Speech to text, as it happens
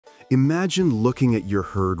Imagine looking at your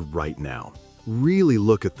herd right now. Really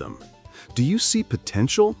look at them. Do you see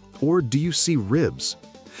potential or do you see ribs?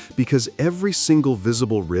 Because every single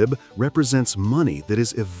visible rib represents money that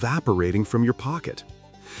is evaporating from your pocket.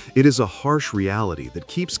 It is a harsh reality that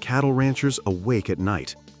keeps cattle ranchers awake at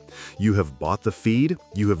night. You have bought the feed,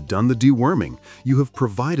 you have done the deworming, you have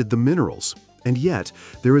provided the minerals, and yet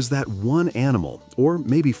there is that one animal, or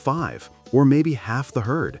maybe 5, or maybe half the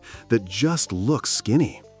herd, that just looks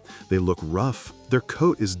skinny. They look rough, their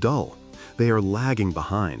coat is dull, they are lagging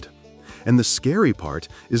behind. And the scary part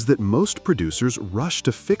is that most producers rush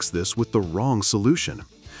to fix this with the wrong solution.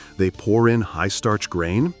 They pour in high-starch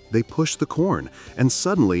grain, they push the corn, and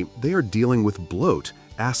suddenly they are dealing with bloat,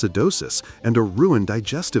 acidosis, and a ruined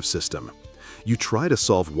digestive system. You try to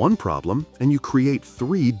solve one problem and you create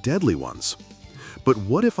 3 deadly ones. But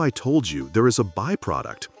what if I told you there is a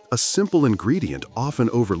byproduct, a simple ingredient often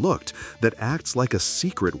overlooked that acts like a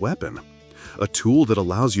secret weapon? A tool that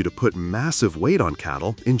allows you to put massive weight on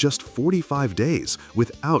cattle in just 45 days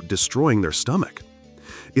without destroying their stomach.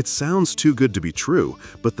 It sounds too good to be true,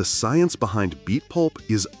 but the science behind beet pulp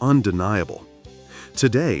is undeniable.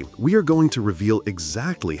 Today, we are going to reveal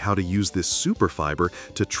exactly how to use this superfiber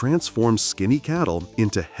to transform skinny cattle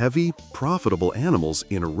into heavy, profitable animals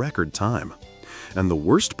in a record time. And the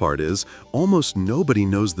worst part is, almost nobody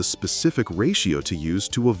knows the specific ratio to use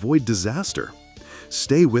to avoid disaster.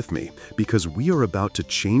 Stay with me, because we are about to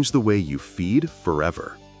change the way you feed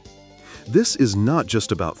forever. This is not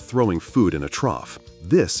just about throwing food in a trough.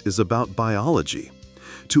 This is about biology.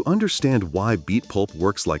 To understand why beet pulp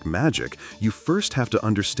works like magic, you first have to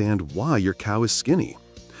understand why your cow is skinny.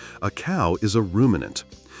 A cow is a ruminant.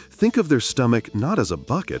 Think of their stomach not as a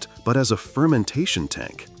bucket, but as a fermentation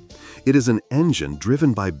tank. It is an engine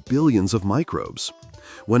driven by billions of microbes.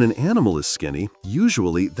 When an animal is skinny,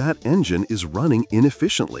 usually that engine is running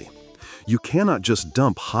inefficiently. You cannot just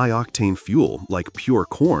dump high-octane fuel, like pure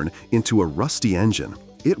corn, into a rusty engine.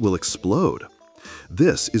 It will explode.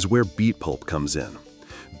 This is where beet pulp comes in.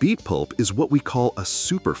 Beet pulp is what we call a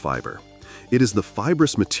superfiber. It is the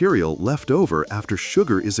fibrous material left over after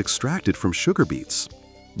sugar is extracted from sugar beets.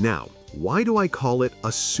 Now, why do I call it a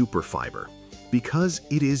superfiber? Because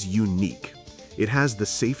it is unique. It has the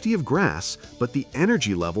safety of grass, but the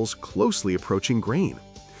energy levels closely approaching grain.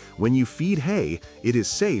 When you feed hay, it is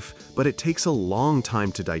safe, but it takes a long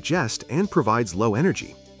time to digest and provides low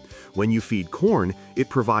energy. When you feed corn, it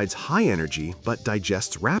provides high energy, but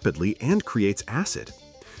digests rapidly and creates acid.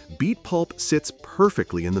 Beet pulp sits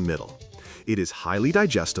perfectly in the middle. It is highly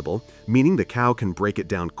digestible, meaning the cow can break it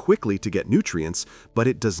down quickly to get nutrients, but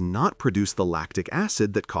it does not produce the lactic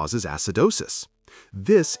acid that causes acidosis.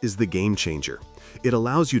 This is the game changer. It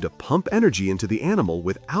allows you to pump energy into the animal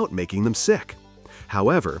without making them sick.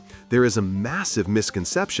 However, there is a massive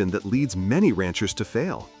misconception that leads many ranchers to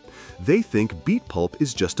fail. They think beet pulp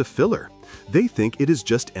is just a filler. They think it is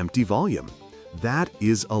just empty volume. That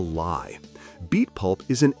is a lie. Beet pulp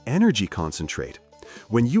is an energy concentrate.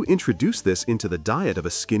 When you introduce this into the diet of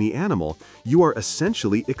a skinny animal, you are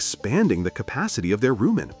essentially expanding the capacity of their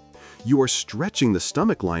rumen. You are stretching the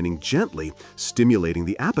stomach lining gently, stimulating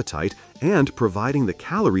the appetite, and providing the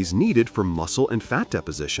calories needed for muscle and fat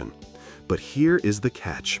deposition. But here is the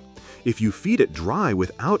catch. If you feed it dry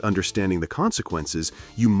without understanding the consequences,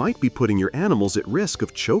 you might be putting your animals at risk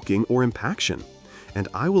of choking or impaction. And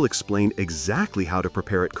I will explain exactly how to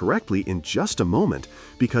prepare it correctly in just a moment,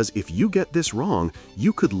 because if you get this wrong,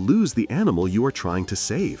 you could lose the animal you are trying to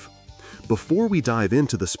save. Before we dive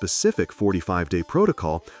into the specific 45-day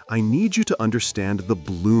protocol, I need you to understand the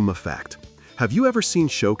bloom effect. Have you ever seen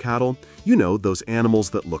show cattle? You know, those animals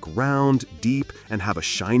that look round, deep, and have a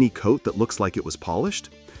shiny coat that looks like it was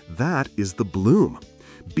polished? That is the bloom.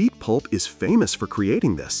 Beet pulp is famous for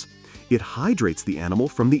creating this. It hydrates the animal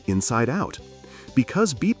from the inside out.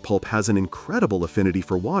 Because beet pulp has an incredible affinity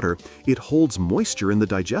for water, it holds moisture in the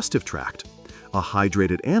digestive tract. A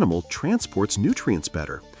hydrated animal transports nutrients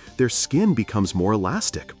better. Their skin becomes more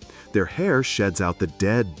elastic. Their hair sheds out the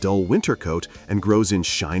dead, dull winter coat and grows in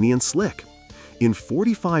shiny and slick. In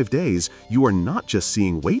 45 days, you are not just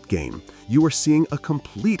seeing weight gain, you are seeing a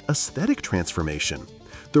complete aesthetic transformation.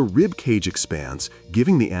 The rib cage expands,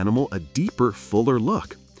 giving the animal a deeper, fuller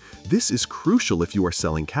look. This is crucial if you are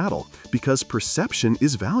selling cattle, because perception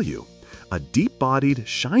is value. A deep-bodied,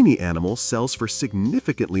 shiny animal sells for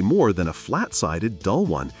significantly more than a flat-sided, dull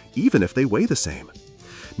one, even if they weigh the same.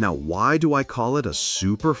 Now, why do I call it a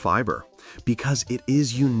super fiber? Because it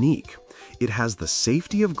is unique. It has the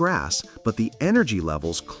safety of grass, but the energy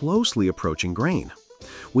levels closely approaching grain.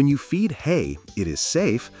 When you feed hay, it is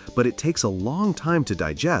safe, but it takes a long time to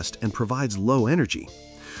digest and provides low energy.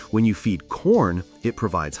 When you feed corn, it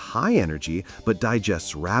provides high energy but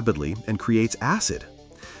digests rapidly and creates acid.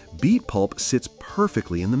 Beet pulp sits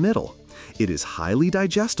perfectly in the middle. It is highly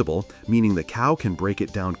digestible, meaning the cow can break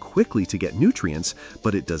it down quickly to get nutrients,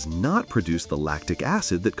 but it does not produce the lactic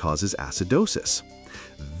acid that causes acidosis.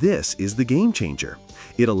 This is the game changer.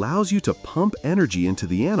 It allows you to pump energy into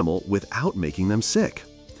the animal without making them sick.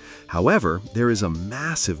 However, there is a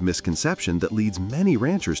massive misconception that leads many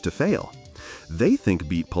ranchers to fail. They think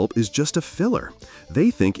beet pulp is just a filler.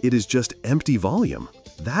 They think it is just empty volume.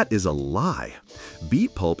 That is a lie.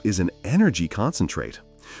 Beet pulp is an energy concentrate.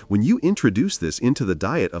 When you introduce this into the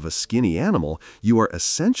diet of a skinny animal, you are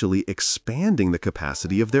essentially expanding the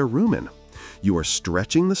capacity of their rumen. You are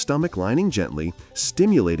stretching the stomach lining gently,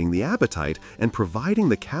 stimulating the appetite, and providing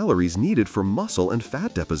the calories needed for muscle and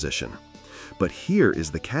fat deposition. But here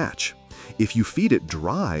is the catch. If you feed it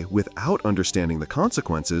dry without understanding the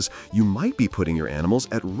consequences, you might be putting your animals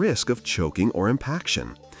at risk of choking or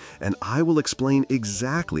impaction. And I will explain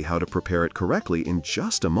exactly how to prepare it correctly in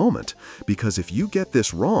just a moment, because if you get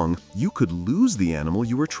this wrong, you could lose the animal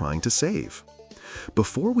you were trying to save.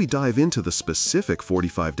 Before we dive into the specific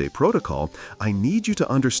 45-day protocol, I need you to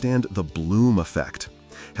understand the bloom effect.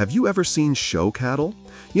 Have you ever seen show cattle?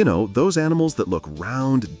 You know, those animals that look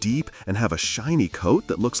round, deep, and have a shiny coat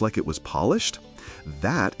that looks like it was polished?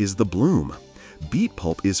 That is the bloom. Beet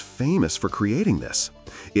pulp is famous for creating this.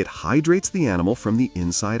 It hydrates the animal from the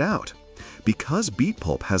inside out. Because beet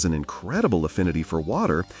pulp has an incredible affinity for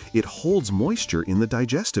water, it holds moisture in the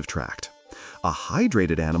digestive tract. A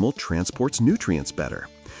hydrated animal transports nutrients better.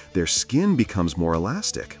 Their skin becomes more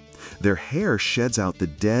elastic. Their hair sheds out the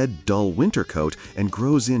dead, dull winter coat and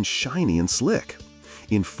grows in shiny and slick.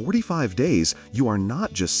 In 45 days, you are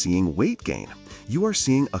not just seeing weight gain. You are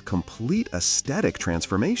seeing a complete aesthetic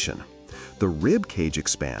transformation. The rib cage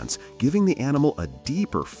expands, giving the animal a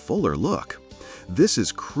deeper, fuller look. This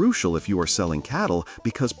is crucial if you are selling cattle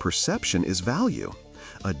because perception is value.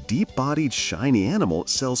 A deep-bodied, shiny animal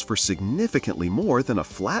sells for significantly more than a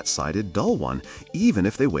flat-sided, dull one, even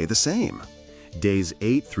if they weigh the same. Days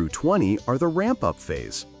 8 through 20 are the ramp-up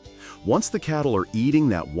phase. Once the cattle are eating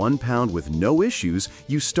that 1 pound with no issues,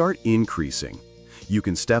 you start increasing. You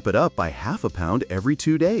can step it up by half a pound every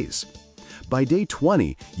 2 days. By day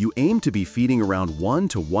 20, you aim to be feeding around 1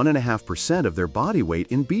 to 1.5% of their body weight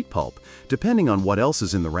in beet pulp, depending on what else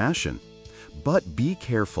is in the ration. But be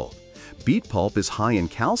careful. Beet pulp is high in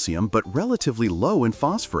calcium but relatively low in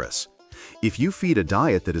phosphorus. If you feed a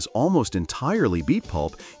diet that is almost entirely beet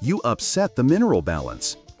pulp, you upset the mineral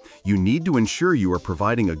balance. You need to ensure you are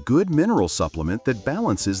providing a good mineral supplement that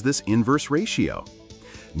balances this inverse ratio.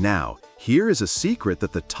 Now, here is a secret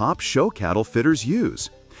that the top show cattle fitters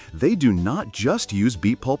use. They do not just use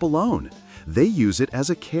beet pulp alone. They use it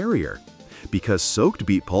as a carrier. Because soaked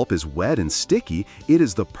beet pulp is wet and sticky, it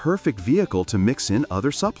is the perfect vehicle to mix in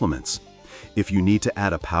other supplements. If you need to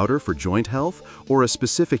add a powder for joint health or a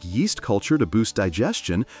specific yeast culture to boost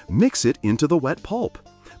digestion, mix it into the wet pulp.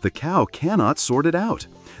 The cow cannot sort it out.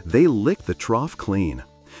 They lick the trough clean.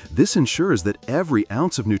 This ensures that every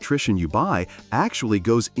ounce of nutrition you buy actually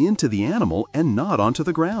goes into the animal and not onto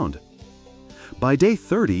the ground. By day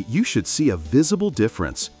 30, you should see a visible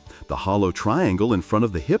difference. The hollow triangle in front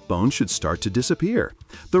of the hip bone should start to disappear.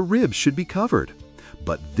 The ribs should be covered.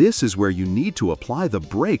 But this is where you need to apply the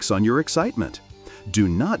brakes on your excitement. Do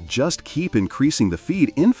not just keep increasing the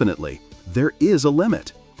feed infinitely. There is a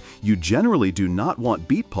limit. You generally do not want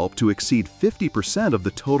beet pulp to exceed 50% of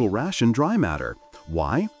the total ration dry matter.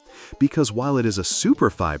 Why? Because while it is a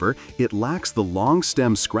superfiber, it lacks the long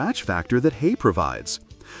stem scratch factor that hay provides.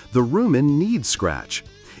 The rumen needs scratch.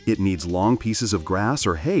 It needs long pieces of grass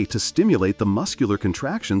or hay to stimulate the muscular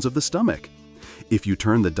contractions of the stomach. If you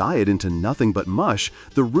turn the diet into nothing but mush,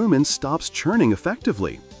 the rumen stops churning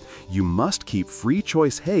effectively. You must keep free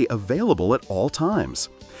choice hay available at all times.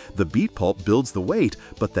 The beet pulp builds the weight,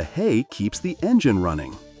 but the hay keeps the engine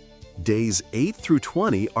running. Days 8 through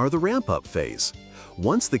 20 are the ramp-up phase.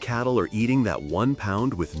 Once the cattle are eating that 1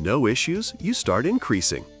 pound with no issues, you start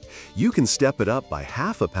increasing. You can step it up by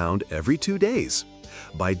half a pound every 2 days.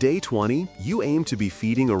 By day 20, you aim to be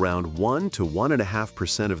feeding around 1 to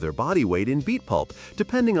 1.5% of their body weight in beet pulp,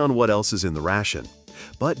 depending on what else is in the ration.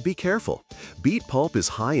 But be careful. Beet pulp is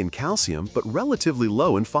high in calcium but relatively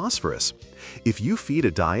low in phosphorus. If you feed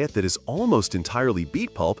a diet that is almost entirely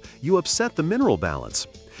beet pulp, you upset the mineral balance.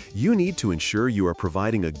 You need to ensure you are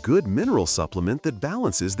providing a good mineral supplement that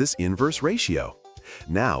balances this inverse ratio.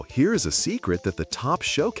 Now, here is a secret that the top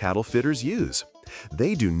show cattle fitters use.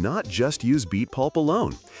 They do not just use beet pulp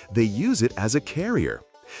alone. They use it as a carrier.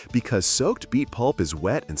 Because soaked beet pulp is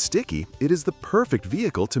wet and sticky, it is the perfect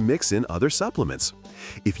vehicle to mix in other supplements.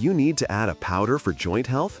 If you need to add a powder for joint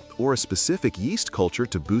health or a specific yeast culture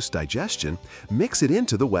to boost digestion, mix it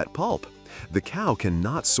into the wet pulp. The cow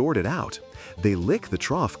cannot sort it out. They lick the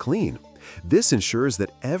trough clean. This ensures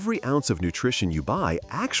that every ounce of nutrition you buy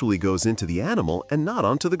actually goes into the animal and not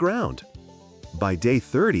onto the ground. By day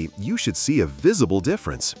 30, you should see a visible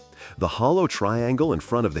difference. The hollow triangle in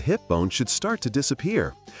front of the hip bone should start to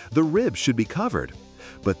disappear. The ribs should be covered.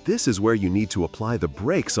 But this is where you need to apply the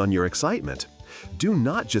brakes on your excitement. Do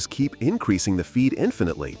not just keep increasing the feed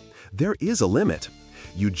infinitely. There is a limit.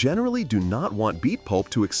 You generally do not want beet pulp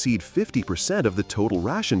to exceed 50% of the total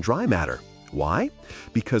ration dry matter. Why?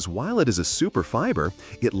 Because while it is a super fiber,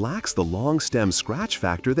 it lacks the long stem scratch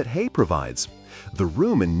factor that hay provides. The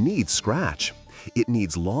rumen needs scratch. It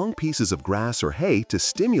needs long pieces of grass or hay to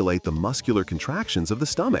stimulate the muscular contractions of the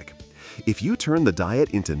stomach. If you turn the diet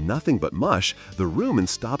into nothing but mush, the rumen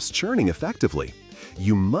stops churning effectively.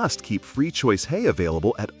 You must keep free choice hay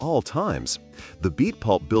available at all times. The beet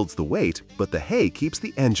pulp builds the weight, but the hay keeps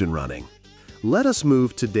the engine running. Let us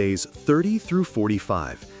move to days 30 through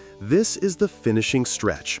 45. This is the finishing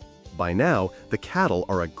stretch. By now, the cattle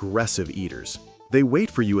are aggressive eaters. They wait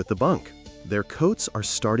for you at the bunk. Their coats are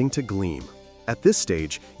starting to gleam. At this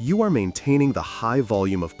stage, you are maintaining the high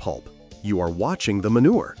volume of pulp. You are watching the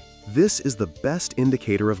manure. This is the best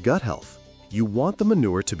indicator of gut health. You want the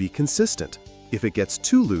manure to be consistent. If it gets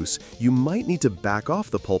too loose, you might need to back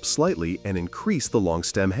off the pulp slightly and increase the long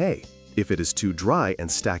stem hay. If it is too dry and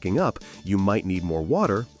stacking up, you might need more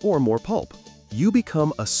water or more pulp. You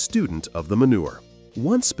become a student of the manure.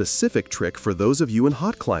 One specific trick for those of you in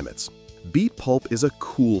hot climates. Beet pulp is a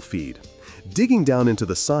cool feed. Digging down into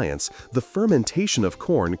the science, the fermentation of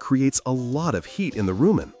corn creates a lot of heat in the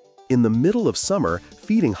rumen. In the middle of summer,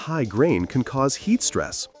 feeding high grain can cause heat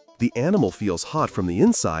stress. The animal feels hot from the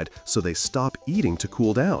inside, so they stop eating to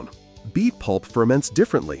cool down. Beet pulp ferments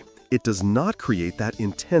differently. It does not create that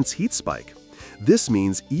intense heat spike. This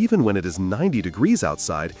means even when it is 90 degrees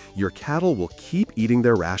outside, your cattle will keep eating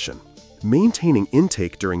their ration. Maintaining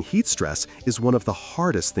intake during heat stress is one of the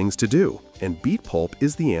hardest things to do, and beet pulp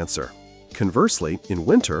is the answer. Conversely, in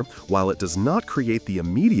winter, while it does not create the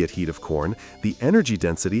immediate heat of corn, the energy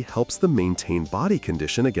density helps them maintain body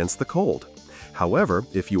condition against the cold. However,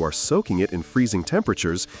 if you are soaking it in freezing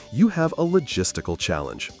temperatures, you have a logistical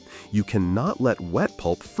challenge. You cannot let wet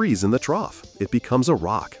pulp freeze in the trough. It becomes a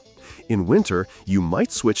rock. In winter, you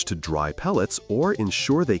might switch to dry pellets or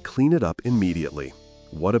ensure they clean it up immediately.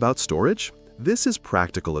 What about storage? This is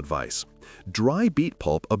practical advice. Dry beet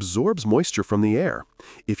pulp absorbs moisture from the air.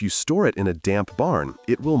 If you store it in a damp barn,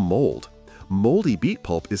 it will mold. Moldy beet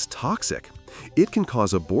pulp is toxic. It can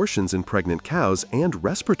cause abortions in pregnant cows and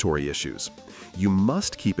respiratory issues. You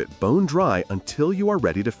must keep it bone dry until you are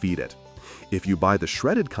ready to feed it. If you buy the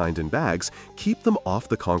shredded kind in bags, keep them off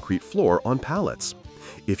the concrete floor on pallets.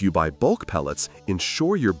 If you buy bulk pellets,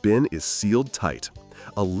 ensure your bin is sealed tight.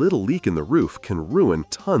 A little leak in the roof can ruin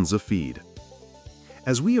tons of feed.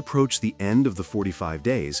 As we approach the end of the 45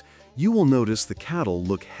 days, you will notice the cattle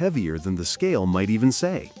look heavier than the scale might even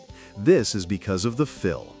say. This is because of the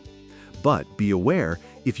fill. But be aware,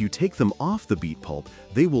 if you take them off the beet pulp,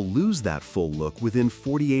 they will lose that full look within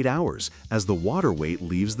 48 hours as the water weight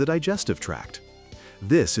leaves the digestive tract.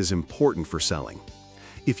 This is important for selling.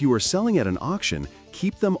 If you are selling at an auction,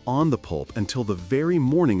 keep them on the pulp until the very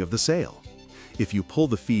morning of the sale. If you pull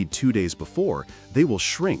the feed 2 days before, they will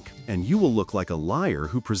shrink and you will look like a liar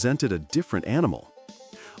who presented a different animal.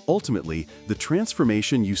 Ultimately, the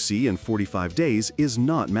transformation you see in 45 days is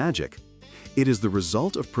not magic. It is the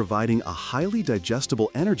result of providing a highly digestible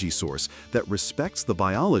energy source that respects the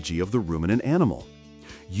biology of the ruminant animal.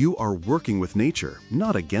 You are working with nature,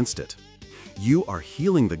 not against it. You are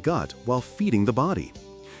healing the gut while feeding the body.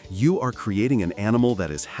 You are creating an animal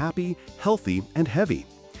that is happy, healthy, and heavy.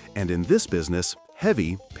 And in this business,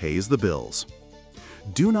 heavy pays the bills.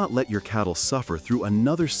 Do not let your cattle suffer through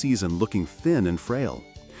another season looking thin and frail.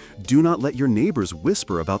 Do not let your neighbors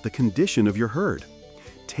whisper about the condition of your herd.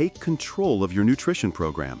 Take control of your nutrition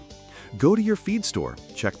program. Go to your feed store,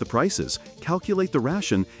 check the prices, calculate the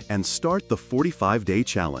ration, and start the 45-day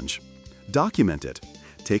challenge. Document it.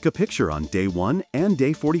 Take a picture on day 1 and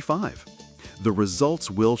day 45. The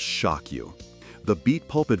results will shock you. The beet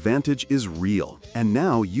pulp advantage is real, and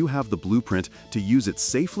now you have the blueprint to use it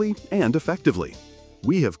safely and effectively.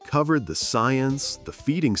 We have covered the science, the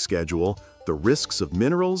feeding schedule, the risks of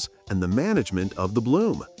minerals, and the management of the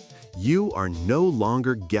bloom. You are no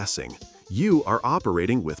longer guessing. You are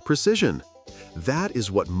operating with precision. That is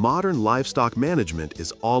what modern livestock management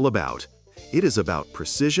is all about. It is about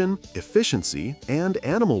precision, efficiency, and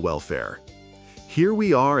animal welfare. Here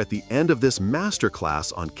we are at the end of this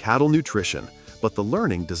masterclass on cattle nutrition, but the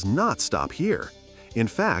learning does not stop here. In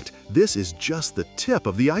fact, this is just the tip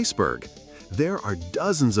of the iceberg. There are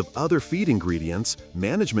dozens of other feed ingredients,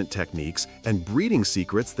 management techniques, and breeding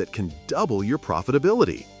secrets that can double your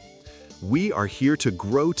profitability. We are here to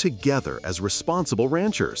grow together as responsible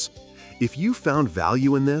ranchers. If you found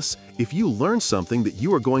value in this, if you learned something that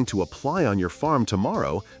you are going to apply on your farm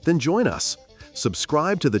tomorrow, then join us.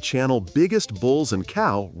 Subscribe to the channel Biggest Bulls and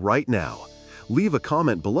Cow right now. Leave a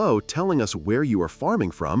comment below telling us where you are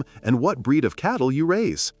farming from and what breed of cattle you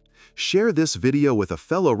raise. Share this video with a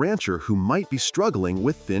fellow rancher who might be struggling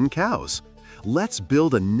with thin cows. Let's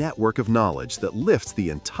build a network of knowledge that lifts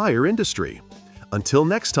the entire industry. Until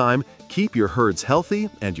next time, keep your herds healthy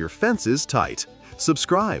and your fences tight.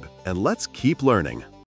 Subscribe, and let's keep learning.